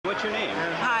what's your name?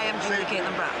 Hi, I'm Julie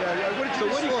Caitlin Brown. So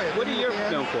what are you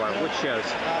known for? Which shows?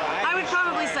 I would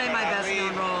probably say my best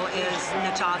known role is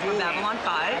Na Toth from Babylon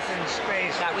 5.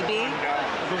 That would be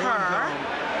her.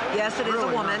 Yes, it is a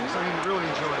woman.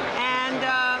 And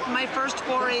my first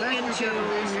foray into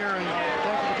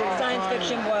science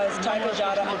fiction was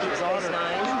Kajada on Deep Space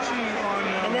Nine.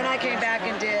 And then I came back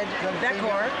and did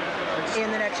Vekor in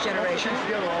The Next Generation.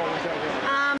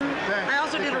 I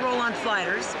also did a role on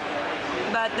Sliders,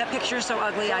 but that picture is so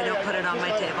ugly I don't put it on my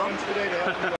table.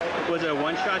 Was it a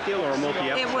one-shot deal or a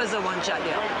multi-episode? It was a one-shot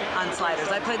deal on Sliders.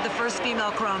 I played the first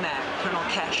female Kromagg, Colonel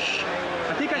Kesh.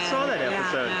 I think I saw that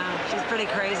episode. Yeah, she's pretty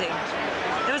crazy.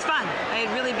 It was fun. I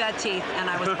had really bad teeth and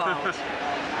I was bald.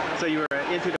 So you were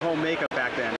into the whole makeup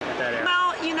back then at that era?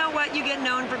 Well, you know what? You get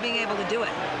known for being able to do it.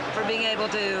 For being able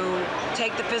to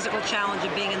take the physical challenge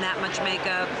of being in that much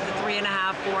makeup, the 3.5,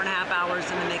 4.5 hours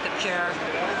in the makeup chair,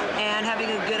 and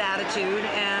having a good attitude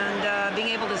and being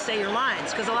able to say your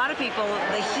lines. Because a lot of people,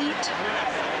 the heat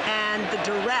and the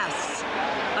duress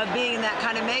of being in that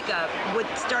kind of makeup would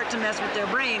start to mess with their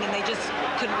brain and they just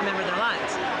couldn't remember their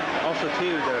lines. Also,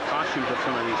 too, the costumes of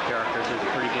some of these characters is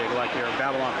pretty big, like your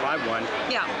Babylon 5 one.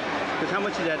 Yeah. Because how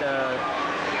much is that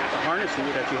harness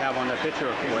that you have on that picture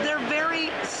of you? They're very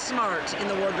smart in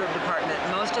the wardrobe department.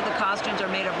 Most of the costumes are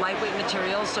made of lightweight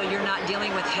materials, so you're not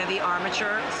dealing with heavy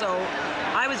armature. So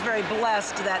I was very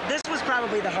blessed that this was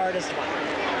probably the hardest one.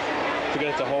 To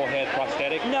get the whole head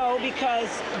prosthetic? No,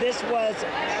 because this was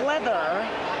leather,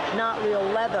 not real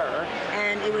leather,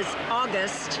 and it was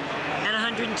August and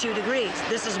 102 degrees.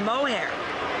 This is mohair.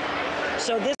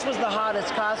 So this was the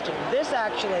hottest costume. This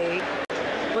actually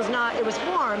was not, it was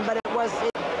warm, but it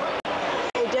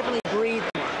definitely breathed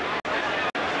more.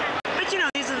 But you know,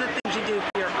 these are the things you do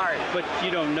for your art. But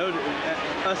you don't know,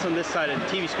 us on this side of the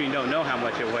TV screen don't know how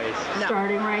much it weighs. No.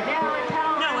 Starting right now in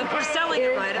Panel No, if we're selling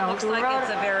it right, it looks like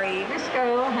it's a very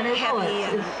heavy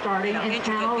and starting in intricate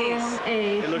Panel piece. Room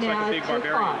A. It looks like a big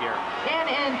barbarian here. And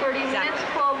in 30 minutes,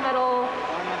 Exactly. Full Metal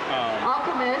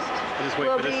Alchemist just wait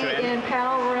will for this be to end. in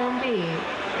Panel Room B.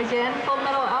 Again, Full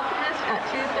Metal Alchemist at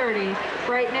 2:30.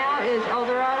 Right now is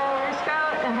Eldorado Risco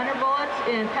and 100 Bullets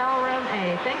in Panel Room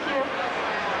A. Thank you.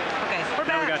 Okay, we're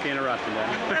Now back. we got the interruption then.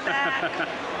 We're back.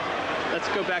 Let's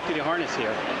go back to the harness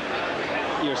here.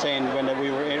 You were saying when we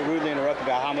were rudely interrupted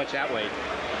about how much that weighed.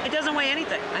 It doesn't weigh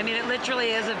anything. I mean, it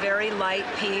literally is a very light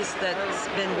piece that's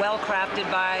been well crafted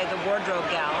by the wardrobe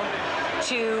gal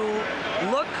to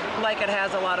look like it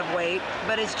has a lot of weight,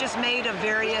 but it's just made of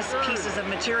various pieces of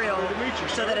material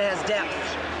so that it has depth.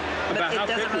 But About how it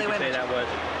doesn't thick really would you weigh say much. that was?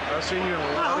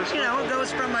 Well, you know, it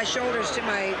goes from my shoulders to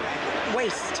my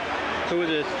waist. So was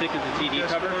it as thick as the CD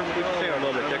cover, would you say, or a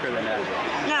little bit thicker than that?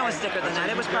 No, it was thicker than that.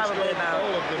 It was probably about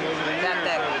that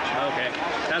thick. Okay.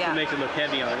 That's Yeah. what makes it look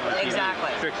heavy on TV.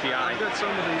 Exactly. Tricks the eye.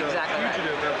 Exactly right.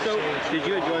 So, did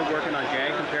you enjoy working on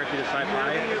Jag compared to the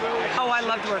sci-fi? Oh, I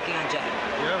loved working on Jag.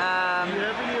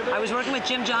 I was working with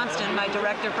Jim Johnston, my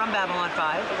director from Babylon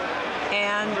 5,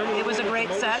 and it was a great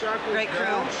set, great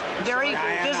crew, very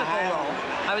physical role.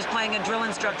 I was playing a drill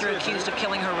instructor accused of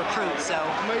killing her recruit, so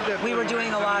we were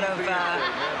doing a lot of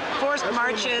forced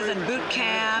marches and boot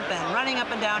camp and running up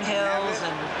and down hills,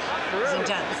 and it was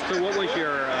intense. So what was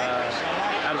your,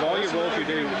 out of all your roles you've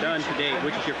done to date,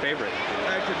 which is your favorite?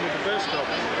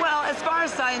 Well, as far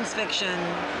as science fiction,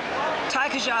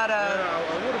 Kajada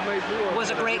was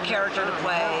a great character to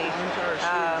play.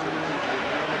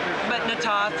 But Na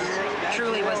Toth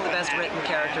truly was the best written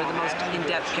character, the most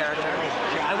in-depth character.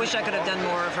 I wish I could have done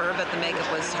more of her, but the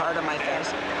makeup was hard on my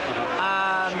face.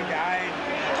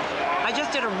 I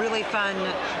just did a really fun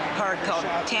part called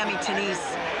Tammy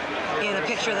Tenise in a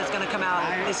picture that's going to come out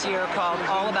this year called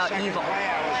All About Evil.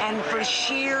 And for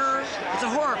sheer, it's a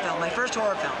horror film, my first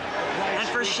horror film. And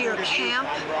for sheer camp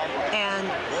and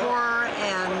horror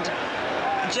and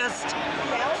just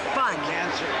fun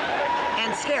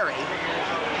and scary,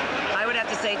 I would have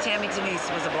to say Tammy Tenise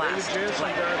was a blast to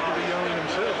play.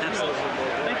 Absolutely.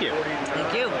 Thank you.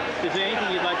 Thank you. Is there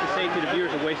anything you'd like to say to the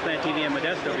viewers of Wasteland TV and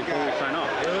Modesto before we sign off?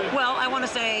 Well, I want to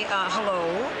say hello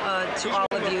to all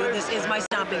of you. This is my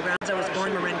stomping grounds. I was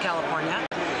born in Marin, California.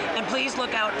 And please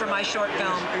look out for my short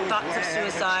film, Thoughts of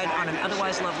Suicide on an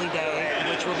Otherwise Lovely Day,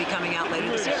 which will be coming out later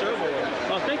this year.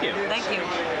 Well, thank you. Thank you.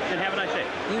 And have a nice day.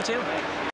 You too.